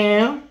on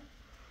now.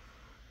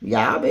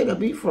 Y'all better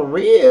be for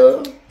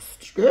real.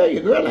 Girl,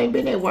 your girl ain't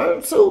been at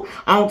work too.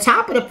 On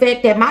top of the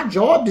fact that my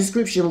job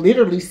description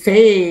literally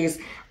says,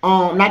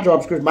 not job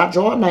description, my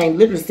job name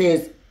literally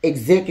says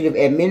executive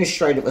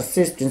administrative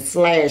assistant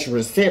 /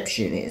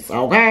 receptionist,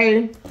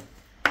 okay?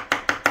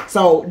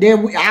 So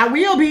then I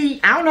will be,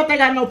 I don't know if they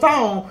got no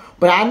phone,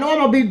 but I know I'm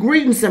gonna be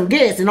greeting some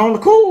guests. And on the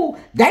cool,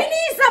 they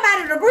need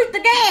somebody to greet the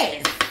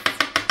guests.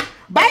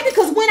 Baby,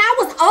 because when I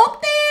was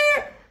up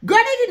there, girl,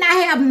 they did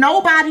not have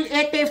nobody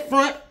at their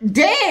front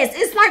desk.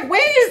 It's like,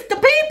 where's the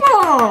people?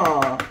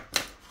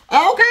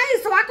 Okay,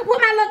 so I can put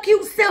my little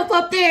cute self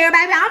up there,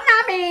 baby. I'm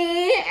not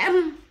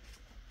mad.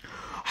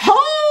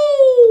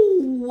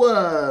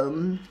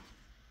 Oh,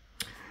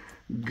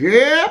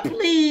 girl,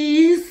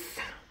 please.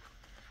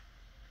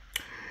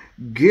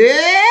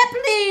 Girl,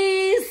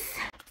 please.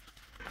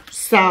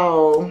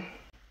 So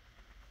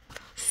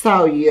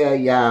yeah,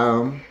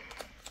 y'all.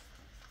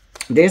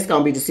 That's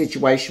gonna be the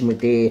situation with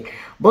that.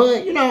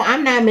 But, you know,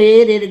 I'm not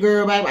mad at it,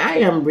 girl, baby. I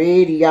am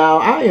ready,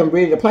 y'all. I am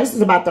ready. The place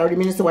is about 30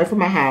 minutes away from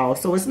my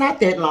house, so it's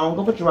not that long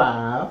of a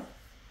drive.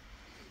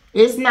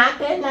 It's not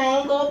that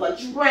long of a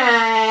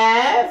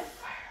drive.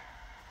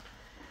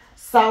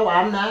 So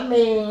I'm not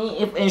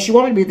mad. And she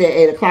wanted me to be there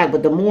at 8 o'clock,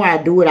 but the more I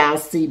do it, I'll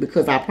see,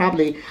 because I'll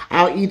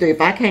either, if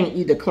I can't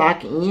either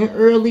clock in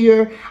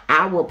earlier,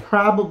 I will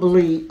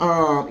probably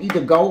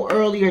either go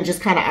earlier and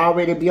just kind of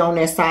already be on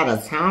that side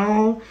of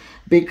town,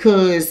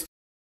 because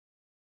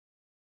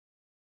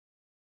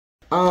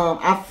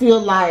I feel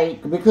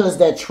like, because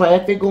that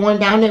traffic going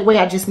down that way,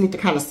 I just need to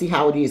kind of see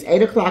how it is.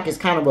 8 o'clock is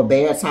kind of a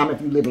bad time.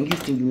 If you live in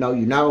Houston,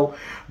 you know.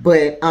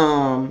 But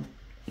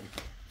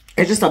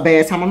it's just a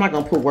bad time. I'm not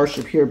going to put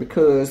worship here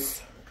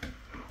because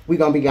we're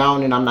going to be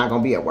gone and I'm not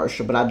going to be at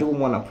worship. But I do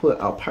want to put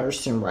a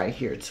person right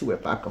here too,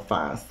 if I could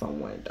find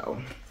someone though.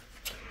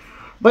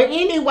 But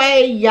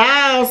anyway,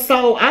 y'all,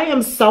 so I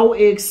am so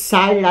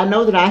excited. I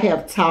know that I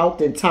have talked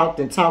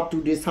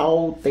through this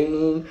whole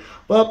thing,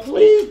 but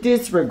please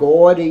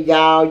disregard it,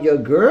 y'all. Your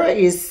girl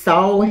is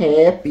so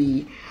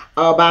happy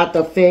about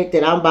the fact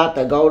that I'm about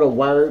to go to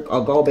work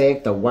or go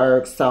back to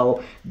work.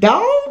 So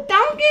don't get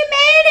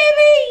mad at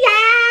me,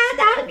 y'all.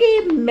 Don't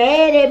get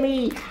mad at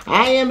me.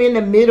 I am in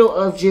the middle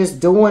of just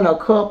doing a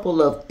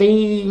couple of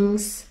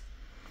things.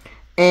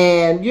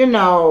 And, you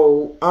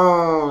know,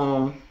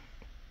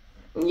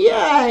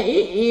 yeah,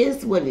 it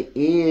is what it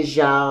is,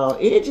 y'all.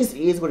 It just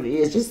is what it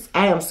is.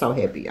 I am so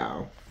happy,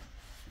 y'all.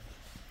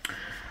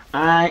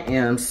 I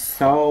am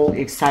so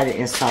excited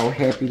and so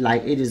happy.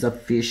 Like, it is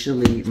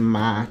officially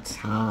my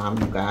time,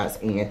 you guys.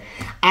 And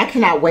I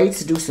cannot wait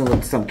to do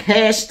some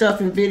cash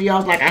stuffing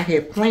videos like I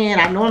had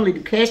planned. I normally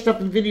do cash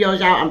stuffing videos,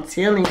 y'all. I'm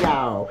telling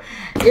y'all.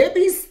 It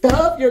be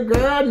stuff your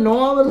girl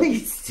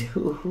normally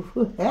do.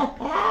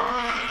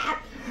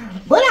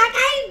 But I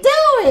can't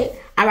do it.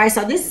 All right,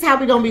 so this is how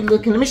we're going to be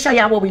looking. Let me show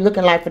y'all what we're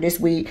looking like for this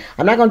week.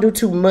 I'm not going to do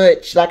too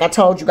much. Like I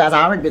told you guys,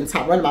 I already been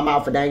running my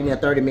mouth for dang near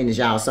 30 minutes,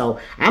 y'all. So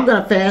I'm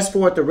going to fast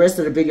forward the rest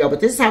of the video. But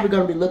this is how we're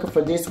going to be looking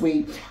for this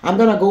week. I'm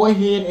going to go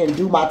ahead and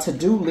do my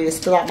to-do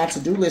list. Fill out my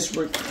to-do list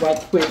right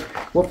quick.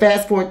 We'll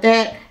fast forward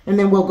that, and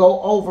then we'll go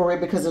over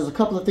it, because there's a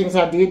couple of things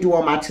I did do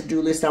on my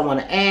to-do list I want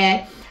to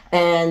add.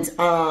 And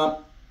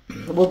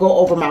we'll go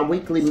over my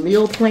weekly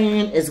meal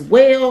plan as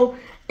well.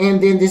 And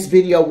then this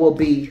video will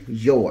be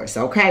yours,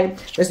 okay?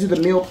 Let's do the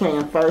meal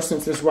plan first,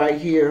 since it's right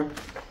here.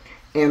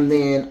 And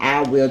then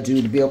I will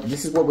do the bill.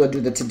 This is what we'll do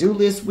the to-do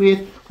list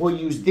with. We'll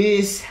use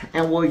this,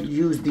 and we'll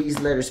use these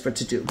letters for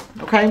to-do,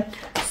 okay?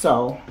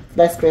 So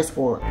let's fast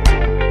forward.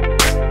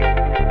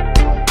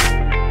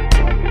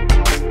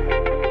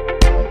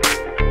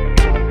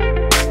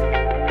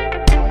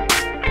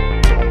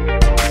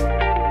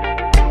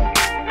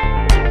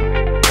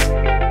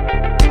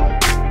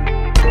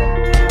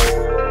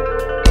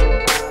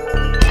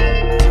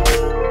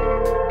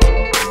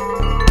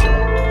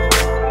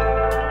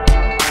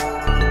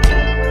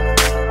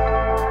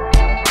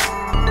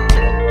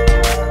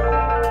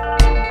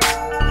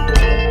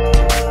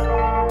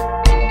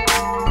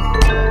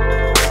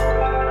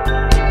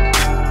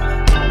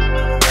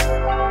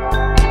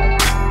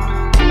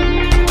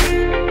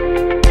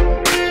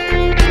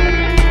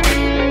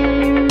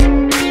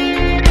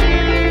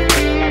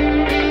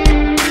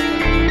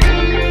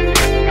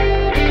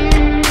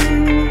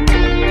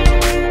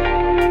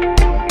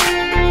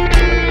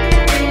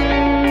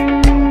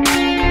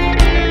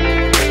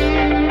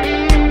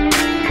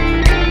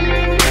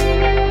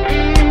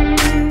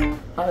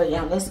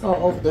 Let's go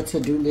over the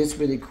to-do list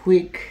really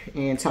quick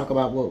and talk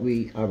about what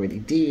we already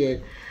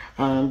did.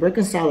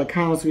 Reconcile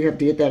accounts, we have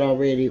did that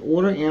already.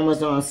 Order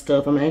Amazon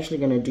stuff. I'm actually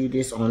going to do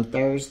this on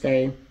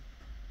Thursday.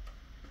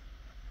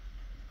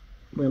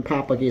 when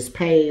Papa gets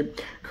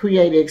paid.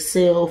 Create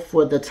Excel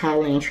for the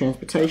Thailand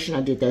transportation.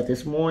 I did that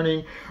this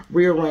morning.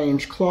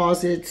 Rearrange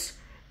closets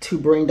to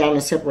bring down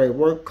and separate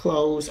work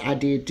clothes. I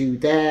did do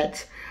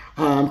that.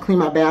 Clean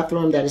my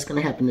bathroom. That is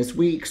going to happen this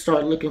week.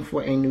 Start looking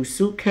for a new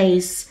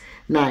suitcase.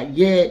 Not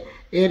yet.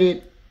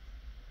 Edit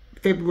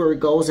February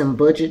goals and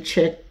budget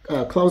check.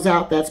 Close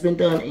out. That's been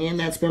done and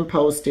that's been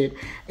posted.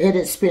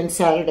 Edit Spend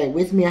Saturday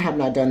with me. I have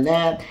not done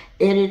that.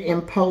 Edit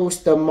and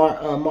post the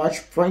March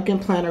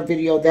Franken Planner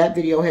video. That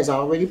video has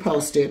already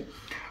posted.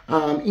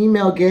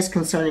 Email guests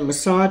concerning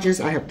massages.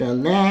 I have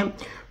done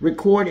that.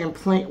 Record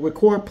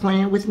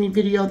plan with me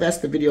video. That's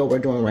the video we're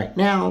doing right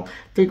now.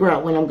 Figure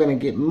out when I'm going to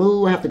get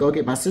moved. I have to go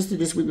get my sister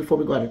this week before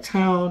we go out of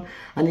town.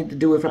 I need to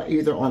do it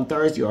either on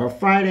Thursday or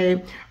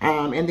Friday.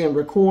 And then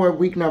record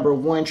week number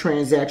 1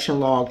 transaction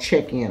log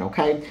check-in.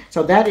 Okay,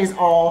 so that is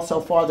all so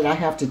far that I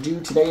have to do.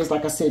 Today is,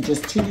 like I said,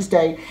 just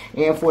Tuesday,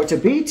 and for it to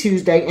be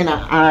Tuesday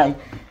and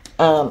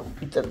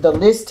the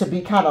list to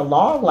be kind of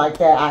long like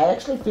that, I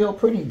actually feel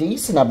pretty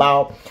decent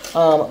about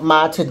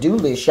my to-do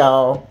list,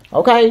 y'all.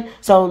 Okay,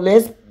 so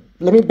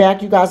let me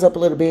back you guys up a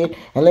little bit,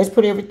 and let's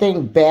put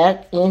everything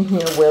back in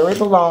here where it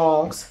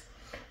belongs.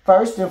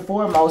 First and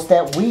foremost,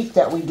 that week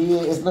that we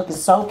did is looking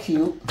so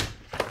cute.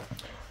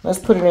 Let's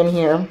put it in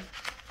here.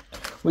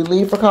 We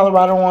leave for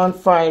Colorado on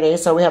Friday,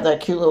 so we have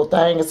that cute little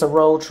thing. It's a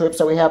road trip,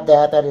 so we have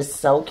that. That is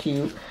so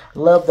cute.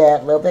 Love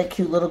that. Love that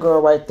cute little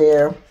girl right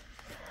there.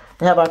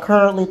 We have our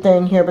currently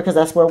thing here because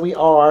that's where we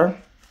are.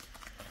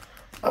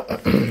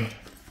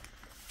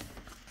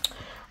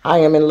 I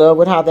am in love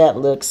with how that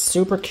looks.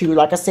 Super cute.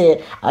 Like I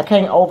said, I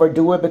can't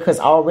overdo it because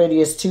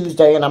already it's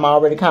Tuesday and I'm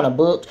already kind of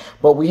booked.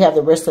 But we have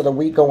the rest of the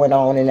week going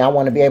on and I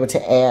want to be able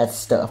to add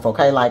stuff.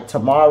 Okay, like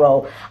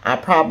tomorrow, I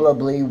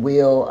probably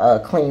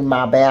will clean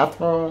my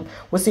bathroom.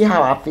 We'll see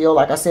how I feel.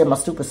 Like I said, my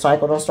stupid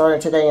cycle done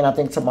started today. And I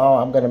think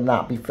tomorrow I'm going to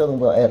not be feeling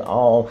well at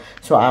all.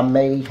 So I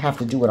may have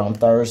to do it on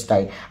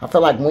Thursday. I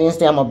feel like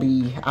Wednesday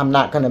I'm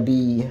not going to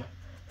be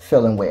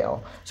feeling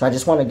well. So I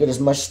just want to get as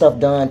much stuff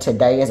done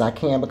today as I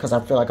can because I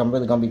feel like I'm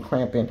really going to be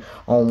cramping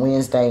on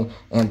Wednesday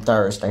and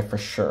Thursday for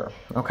sure.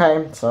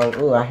 Okay, so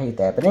ooh, I hate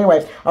that. But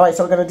anyway, all right,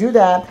 so we're going to do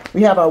that.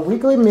 We have our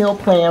weekly meal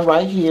plan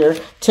right here.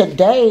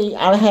 Today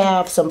I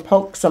have some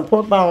pork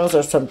bones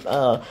or some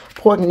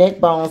pork neck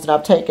bones that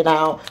I've taken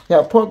out. We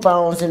have pork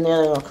bones in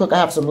there. I'll cook. I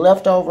have some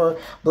leftover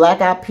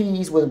black-eyed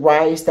peas with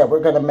rice that we're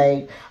going to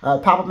make.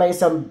 Papa made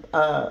some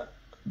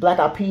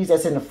black-eyed peas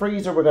that's in the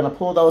freezer. We're going to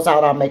pull those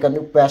out. I'll make a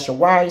new batch of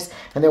rice,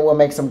 and then we'll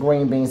make some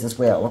green beans as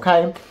well,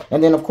 okay?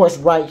 And then, of course,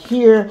 right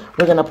here,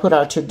 we're going to put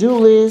our to-do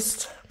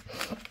list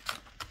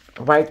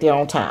right there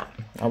on top,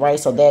 all right?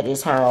 So that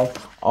is how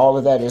all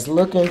of that is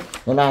looking,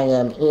 and I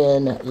am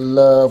in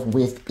love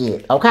with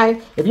it,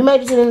 okay? If you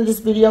made it to the end of this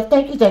video,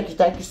 thank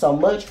you so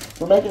much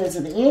for making it to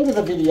the end of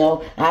the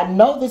video. I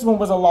know this one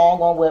was a long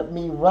one with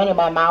me running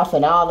my mouth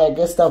and all that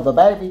good stuff, but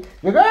baby,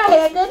 your girl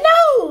had good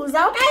news,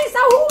 okay? So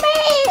who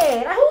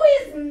mad? Who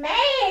is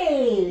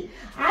mad?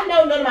 I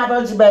know none of my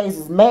virgin babies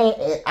is mad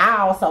at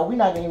all, so we're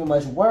not even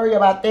much worry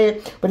about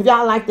that. But if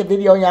y'all liked the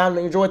video, y'all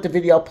enjoyed the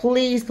video,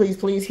 please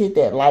hit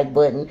that like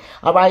button.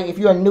 All right, if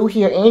you're new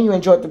here and you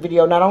enjoyed the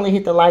video, not only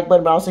hit the like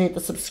button, but also hit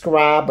the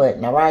subscribe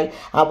button. All right,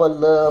 I would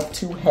love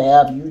to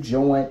have you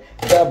join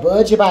the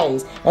budget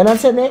babies. And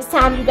until next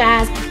time, you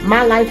guys,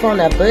 my life on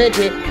a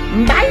budget.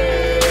 Bye.